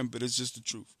arrogant, but it's just the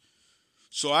truth.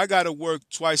 So I got to work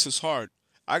twice as hard.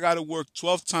 I got to work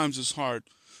 12 times as hard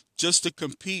just to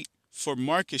compete for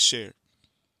market share.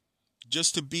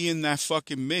 Just to be in that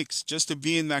fucking mix. Just to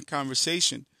be in that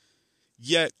conversation.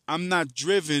 Yet, I'm not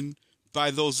driven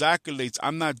by those accolades.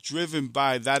 I'm not driven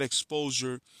by that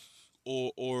exposure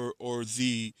or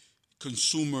the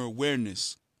consumer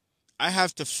awareness. I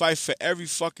have to fight for every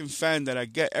fucking fan that I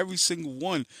get. Every single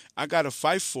one I got to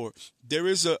fight for. There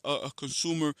is a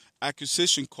consumer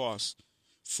acquisition cost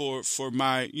for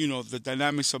my, the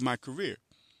dynamics of my career.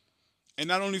 And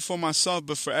not only for myself,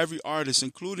 but for every artist,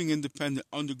 including independent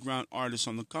underground artists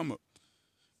on the come up.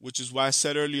 Which is why I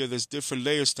said earlier there's different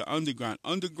layers to underground.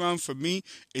 Underground for me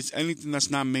is anything that's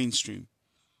not mainstream.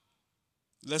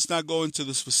 Let's not go into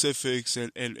the specifics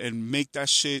and make that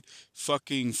shit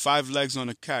fucking 5 legs on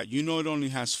a cat. You know it only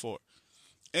has 4.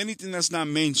 Anything that's not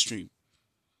mainstream.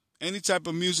 Any type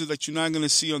of music that you're not going to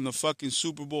see on the fucking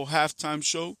Super Bowl halftime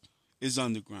show is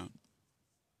underground.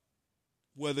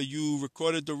 Whether you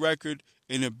recorded the record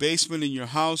in a basement, in your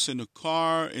house, in a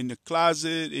car, in the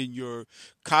closet, in your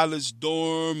college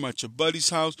dorm, at your buddy's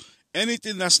house,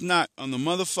 anything that's not on the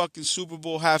motherfucking Super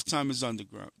Bowl halftime is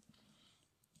underground.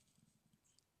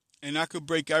 And I could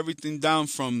break everything down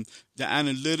from the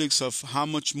analytics of how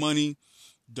much money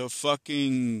the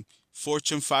fucking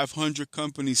Fortune 500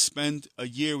 companies spend a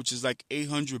year, which is like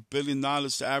 $800 billion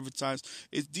to advertise.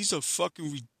 These are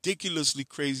fucking ridiculously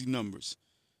crazy numbers.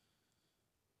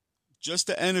 Just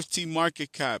the NFT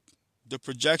market cap, the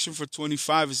projection for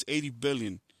 25 is 80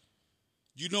 billion.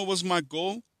 You know what's my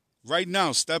goal? Right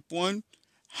now, step one,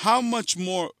 how much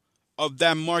more of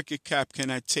that market cap can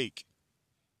I take?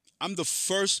 I'm the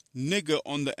first nigga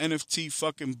on the NFT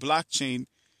fucking blockchain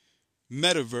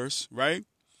metaverse, right?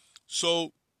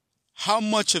 So how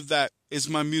much of that is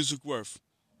my music worth?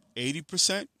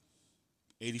 80%?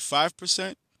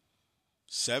 85%?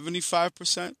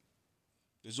 75%?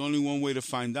 There's only one way to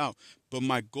find out. But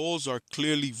my goals are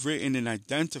clearly written and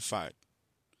identified.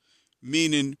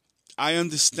 Meaning, I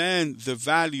understand the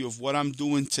value of what I'm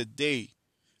doing today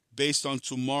based on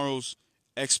tomorrow's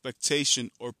expectation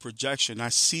or projection. I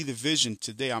see the vision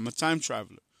today. I'm a time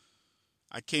traveler.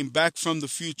 I came back from the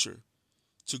future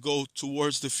to go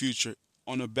towards the future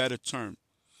on a better term.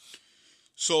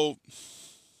 So,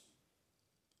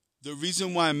 the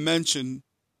reason why I mentioned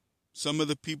some of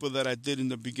the people that I did in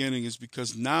the beginning is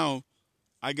because now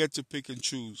I get to pick and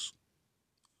choose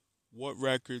what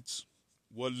records,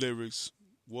 what lyrics,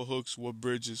 what hooks, what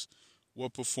bridges,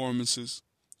 what performances,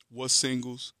 what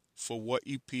singles, for what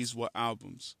EPs, what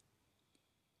albums.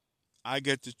 I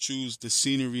get to choose the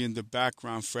scenery in the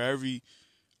background for every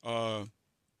uh,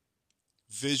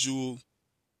 visual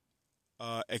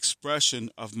expression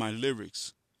of my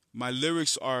lyrics. My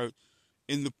lyrics are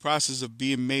in the process of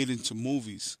being made into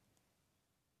movies.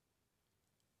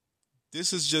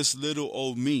 This is just little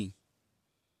old me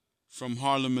from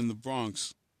Harlem in the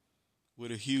Bronx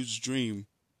with a huge dream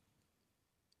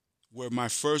where my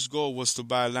first goal was to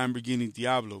buy a Lamborghini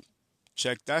Diablo.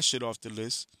 Check that shit off the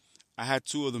list. I had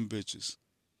two of them bitches.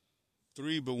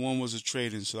 Three, but one was a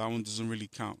trade-in, so that one doesn't really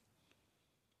count.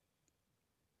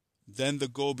 Then the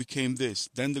goal became this.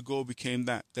 Then the goal became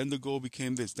that. Then the goal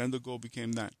became this. Then the goal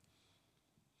became that.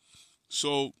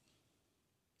 So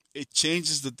it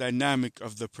changes the dynamic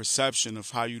of the perception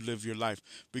of how you live your life.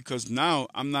 Because now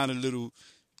I'm not a little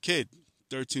kid,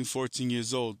 13, 14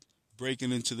 years old,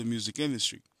 breaking into the music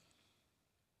industry.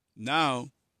 Now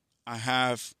I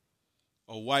have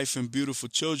a wife and beautiful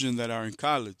children that are in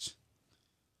college.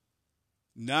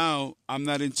 Now I'm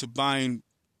not into buying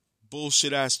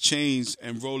bullshit ass chains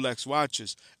and Rolex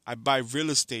watches. I buy real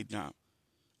estate now.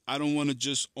 I don't want to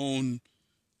just own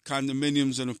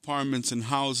condominiums and apartments and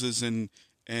houses and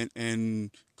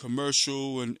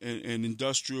commercial and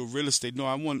industrial real estate. No,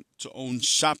 I want to own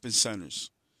shopping centers.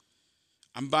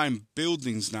 I'm buying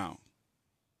buildings now.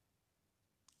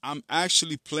 I'm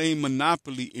actually playing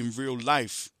Monopoly in real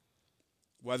life.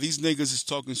 While these niggas is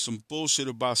talking some bullshit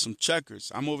about some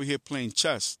checkers, I'm over here playing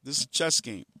chess. This is a chess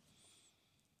game.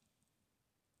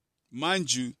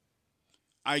 Mind you,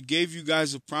 I gave you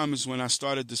guys a promise when I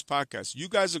started this podcast. You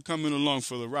guys are coming along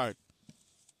for the ride.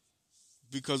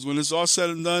 Because when it's all said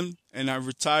and done and I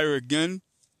retire again,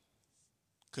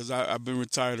 because I've been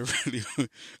retired already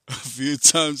a few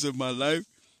times in my life,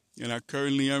 and I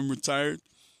currently am retired,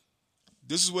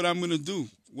 this is what I'm going to do.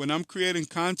 When I'm creating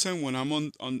content, when I'm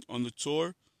on the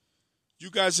tour, you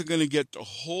guys are going to get the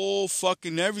whole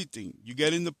fucking everything. You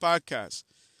get in the podcast.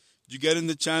 You get in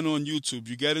the channel on YouTube.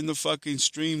 You get in the fucking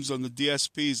streams on the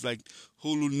DSPs like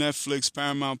Hulu, Netflix,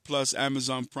 Paramount Plus,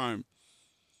 Amazon Prime.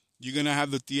 You're going to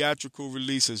have the theatrical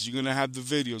releases. You're going to have the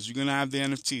videos. You're going to have the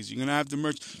NFTs. You're going to have the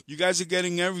merch. You guys are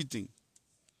getting everything.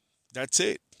 That's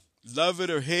it. Love it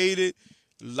or hate it,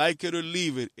 like it or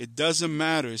leave it. It doesn't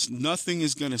matter. Nothing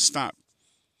is going to stop.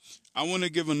 I want to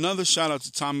give another shout out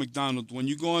to Tom McDonald. When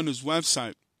you go on his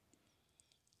website,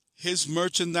 his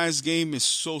merchandise game is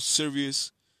so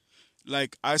serious.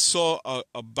 Like, I saw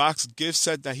a box gift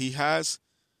set that he has.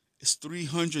 It's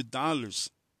 $300.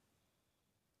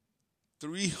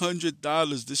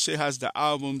 $300. This shit has the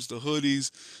albums, the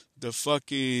hoodies, the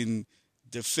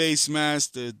face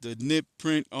mask, the nip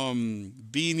print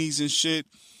beanies and shit.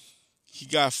 He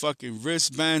got fucking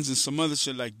wristbands and some other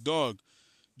shit. Like, dog,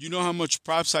 you know how much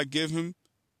props I give him?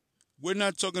 We're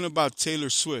not talking about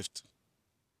Taylor Swift,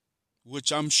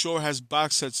 which I'm sure has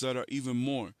box sets that are even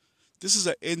more. This is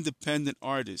an independent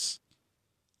artist.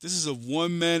 This is a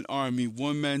one-man army,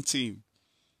 one-man team.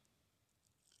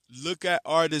 Look at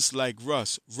artists like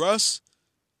Russ. Russ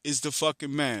is the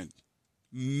fucking man.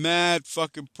 Mad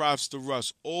fucking props to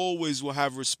Russ. Always will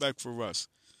have respect for Russ.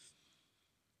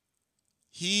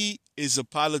 He is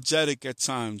apologetic at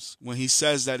times when he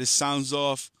says that it sounds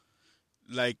off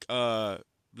like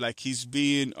he's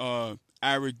being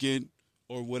arrogant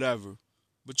or whatever.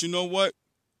 But you know what?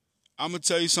 I'm going to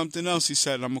tell you something else he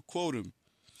said. I'm going to quote him.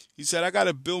 He said, I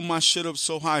gotta build my shit up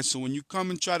so high so when you come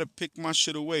and try to pick my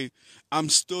shit away, I'm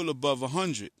still above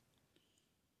 100.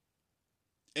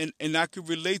 And I could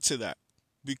relate to that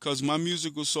because my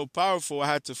music was so powerful.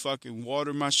 I had to fucking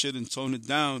water my shit and tone it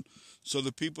down so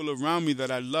the people around me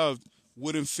that I loved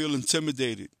wouldn't feel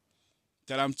intimidated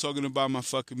that I'm talking about my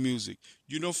fucking music.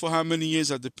 You know for how many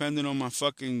years I depended on my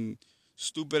fucking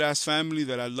stupid ass family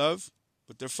that I love,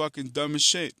 but they're fucking dumb as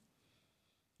shit.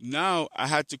 Now I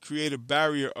had to create a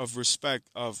barrier of respect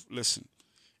of, listen,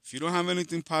 if you don't have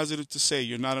anything positive to say,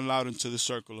 you're not allowed into the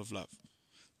circle of love.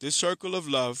 This circle of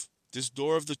love, this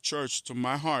door of the church to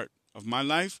my heart, of my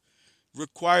life,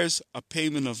 requires a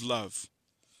payment of love.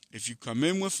 If you come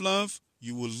in with love,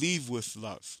 you will leave with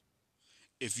love.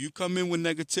 If you come in with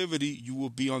negativity, you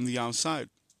will be on the outside.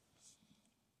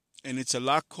 And it's a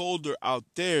lot colder out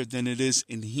there than it is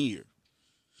in here.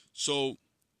 So,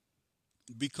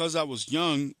 because I was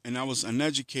young and I was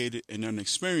uneducated and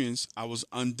inexperienced, I was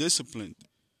undisciplined.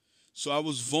 So I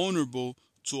was vulnerable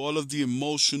to all of the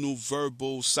emotional,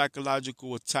 verbal,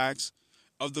 psychological attacks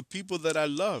of the people that I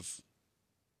love.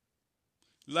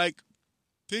 Like,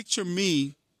 picture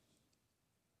me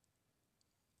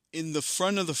in the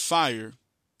front of the fire,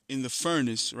 in the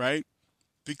furnace, right?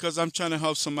 Because I'm trying to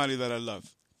help somebody that I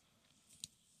love.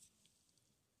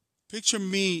 Picture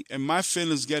me and my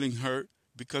feelings getting hurt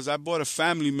because I bought a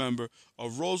family member a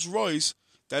Rolls Royce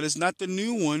that is not the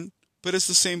new one, but it's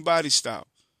the same body style.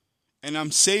 And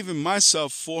I'm saving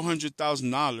myself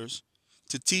 $400,000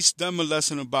 to teach them a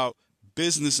lesson about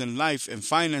business and life and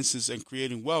finances and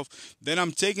creating wealth. Then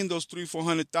I'm taking those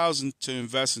 $400,000 to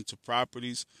invest into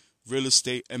properties, real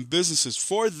estate, and businesses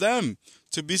for them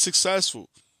to be successful.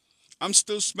 I'm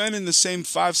still spending the same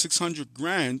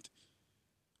 $500-600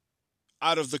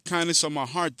 out of the kindness of my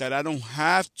heart that I don't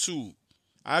have to.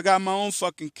 I got my own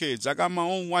fucking kids. I got my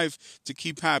own wife to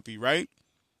keep happy, right?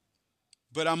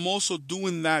 But I'm also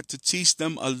doing that to teach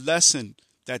them a lesson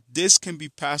that this can be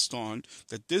passed on,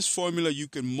 that this formula you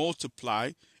can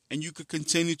multiply, and you could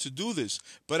continue to do this.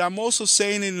 But I'm also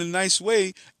saying in a nice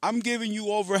way, I'm giving you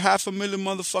over $500,000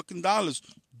 motherfucking dollars.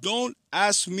 Don't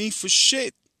ask me for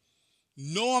shit.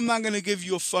 No, I'm not going to give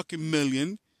you a fucking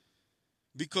million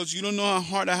because you don't know how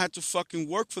hard I had to fucking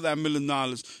work for that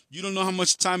 $1,000,000. You don't know how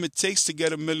much time it takes to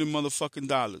get $1,000,000 motherfucking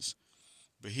dollars.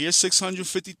 But here's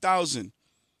 $650,000.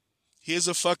 Here's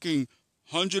a fucking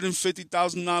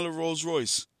 $150,000 Rolls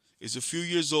Royce. It's a few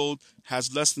years old,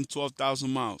 has less than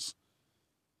 12,000 miles.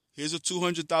 Here's a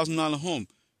 $200,000 home.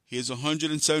 Here's a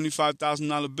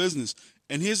 $175,000 business.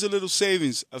 And here's a little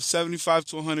savings of 75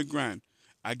 to 100 grand.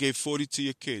 I gave 40 to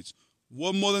your kids.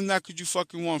 What more than that could you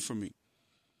fucking want from me?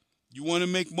 You want to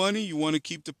make money? You want to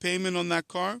keep the payment on that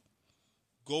car?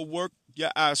 Go work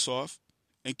your ass off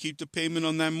and keep the payment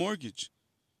on that mortgage.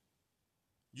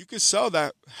 You can sell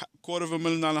that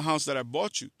 $250,000 house that I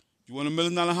bought you. You want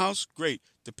 $1,000,000 house? Great.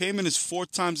 The payment is 4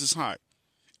 times as high.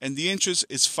 And the interest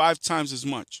is 5 times as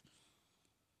much.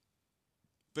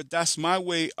 But that's my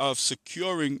way of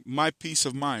securing my peace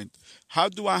of mind. How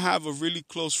do I have a really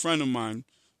close friend of mine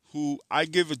who I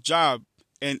give a job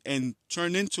and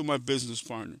turn into my business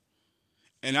partner?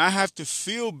 And I have to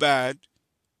feel bad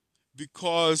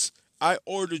because I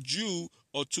ordered you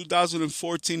a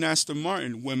 2014 Aston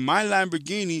Martin when my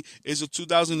Lamborghini is a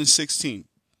 2016.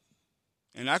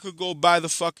 And I could go buy the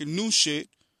fucking new shit,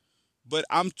 but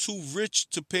I'm too rich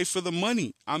to pay for the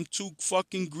money. I'm too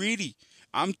fucking greedy.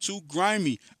 I'm too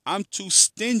grimy. I'm too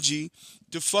stingy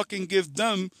to fucking give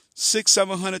them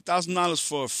 $600,000-700,000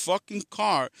 for a fucking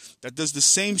car that does the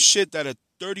same shit that a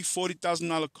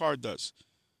 $30,000-40,000 car does.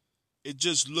 It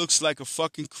just looks like a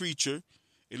fucking creature.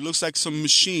 It looks like some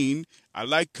machine. I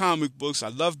like comic books. I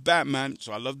love Batman,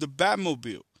 so I love the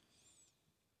Batmobile.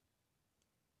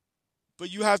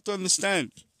 But you have to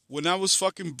understand, when I was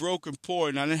fucking broke and poor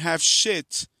and I didn't have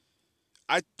shit,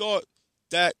 I thought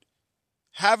that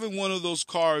having one of those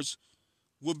cars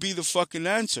would be the fucking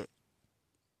answer.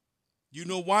 You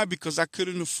know why? Because I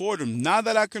couldn't afford them. Now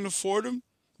that I can afford them,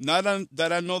 now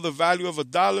that I know the value of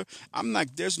 $1, I'm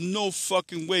like, there's no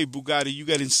fucking way, Bugatti, you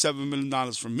getting $7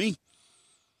 million from me.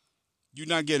 You're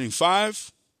not getting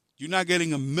 5. You're not getting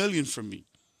 $1 million from me.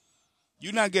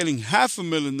 You're not getting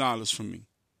 $500,000 from me.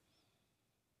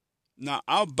 Now,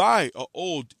 I'll buy an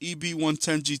old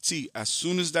EB110 GT as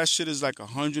soon as that shit is like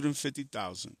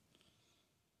 $150,000.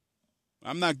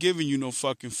 I'm not giving you no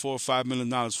fucking $4 or $5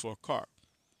 million for a car.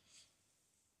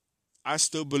 I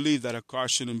still believe that a car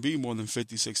shouldn't be more than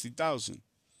 50, 60,000.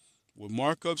 With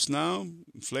markups now,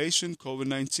 inflation,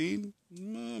 COVID-19,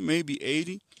 maybe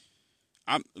 80.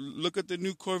 Look at the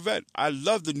new Corvette. I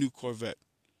love the new Corvette.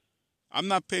 I'm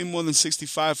not paying more than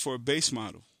 65 for a base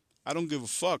model. I don't give a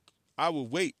fuck. I will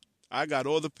wait. I got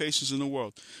all the patience in the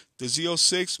world. The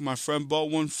Z06, my friend bought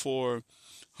one for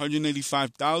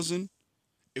 185,000.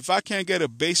 If I can't get a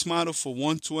base model for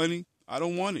 120, I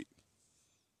don't want it.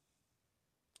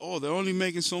 Oh, they're only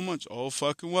making so much. Oh,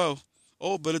 fucking well.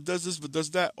 Oh, but it does this, but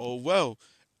does that. Oh, well.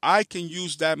 I can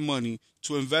use that money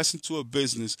to invest into a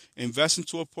business, invest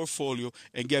into a portfolio,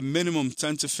 and get minimum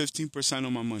 10 to 15%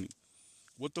 of my money.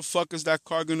 What the fuck is that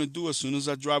car gonna do as soon as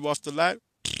I drive off the lot?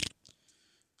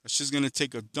 It's just gonna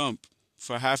take a dump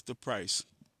for half the price.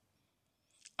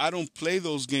 I don't play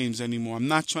those games anymore. I'm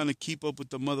not trying to keep up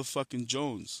with the motherfucking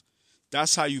Jones.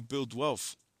 That's how you build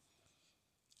wealth.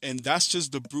 And that's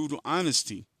just the brutal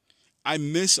honesty. I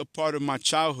miss a part of my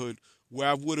childhood where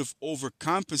I would have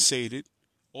overcompensated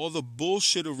all the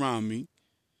bullshit around me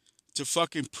to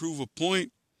fucking prove a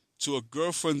point to a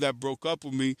girlfriend that broke up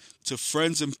with me, to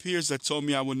friends and peers that told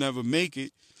me I would never make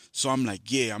it. So I'm like,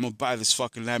 yeah, I'm gonna buy this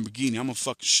fucking Lamborghini. I'm gonna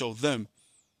fucking show them.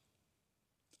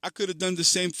 I could have done the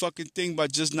same fucking thing by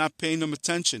just not paying them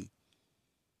attention.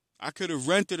 I could have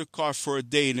rented a car for a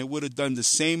day and it would have done the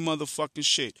same motherfucking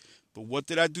shit. But what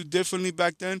did I do differently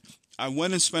back then? I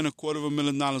went and spent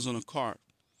 $250,000 on a car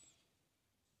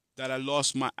that I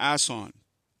lost my ass on.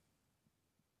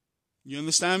 You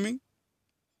understand me?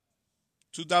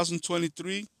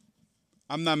 2023,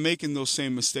 I'm not making those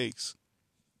same mistakes.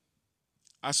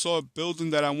 I saw a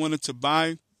building that I wanted to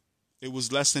buy. It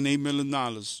was less than $8 million.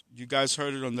 You guys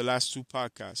heard it on the last two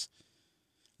podcasts.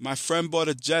 My friend bought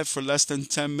a jet for less than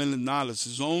 $10 million.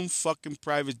 His own fucking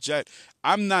private jet.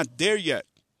 I'm not there yet.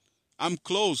 I'm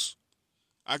close.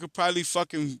 I could probably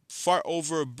fucking fart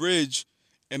over a bridge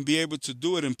and be able to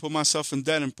do it and put myself in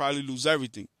debt and probably lose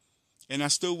everything. And I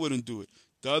still wouldn't do it.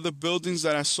 The other buildings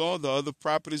that I saw, the other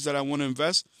properties that I want to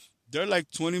invest, they're like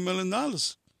 $20 million.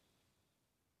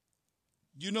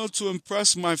 You know, to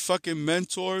impress my fucking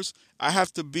mentors, I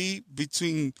have to be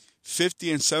between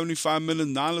 $50 and $75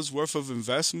 million worth of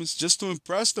investments just to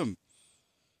impress them.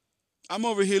 I'm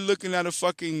over here looking at a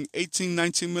fucking $18,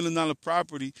 $19 million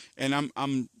property, and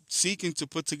I'm seeking to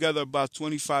put together about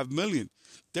 $25 million.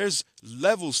 There's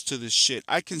levels to this shit.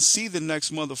 I can see the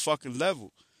next motherfucking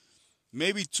level.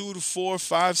 Maybe 2 to 4,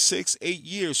 5, 6, 8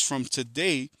 years from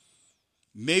today,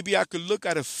 maybe I could look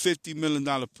at a $50 million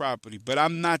property, but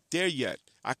I'm not there yet.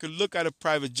 I could look at a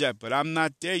private jet, but I'm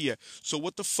not there yet. So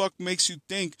what the fuck makes you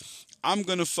think I'm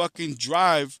gonna fucking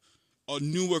drive a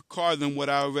newer car than what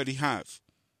I already have?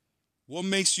 What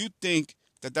makes you think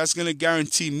that that's gonna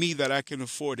guarantee me that I can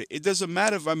afford it? It doesn't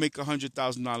matter if I make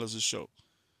 $100,000 a show.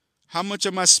 How much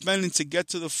am I spending to get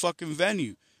to the fucking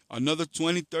venue? Another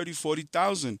 20, 30,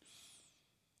 40,000.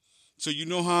 So you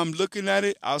know how I'm looking at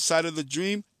it? Outside of the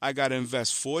dream, I gotta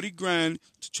invest 40 grand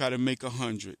to try to make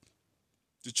 100,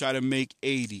 to try to make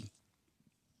 80,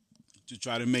 to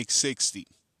try to make 60.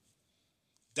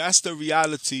 That's the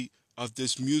reality of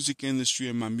this music industry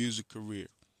and my music career.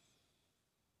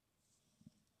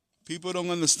 People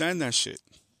don't understand that shit.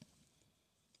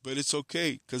 But it's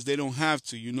okay, because they don't have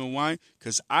to. You know why?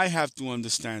 Because I have to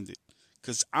understand it.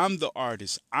 Because I'm the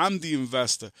artist. I'm the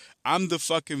investor. I'm the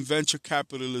fucking venture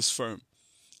capitalist firm.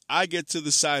 I get to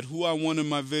decide who I want in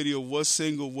my video, what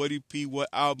single, what EP, what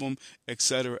album,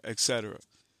 etc., etc.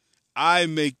 I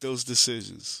make those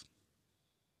decisions.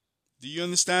 Do you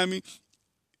understand me?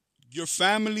 Your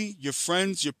family, your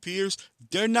friends, your peers,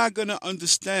 they're not going to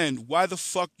understand why the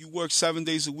fuck you work 7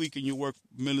 days a week and you work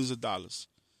millions of dollars.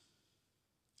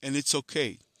 And it's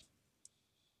okay.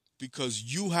 Because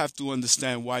you have to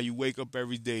understand why you wake up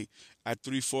every day at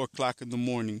 3, 4 o'clock in the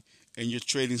morning and you're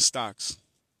trading stocks.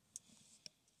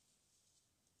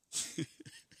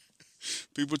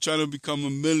 People trying to become a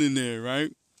millionaire,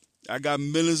 right? I got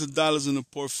millions of dollars in a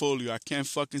portfolio. I can't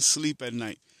fucking sleep at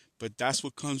night. But that's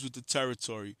what comes with the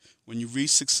territory. When you reach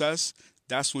success,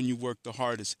 that's when you work the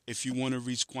hardest if you want to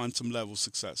reach quantum level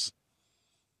success.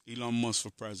 Elon Musk for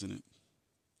president.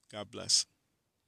 God bless.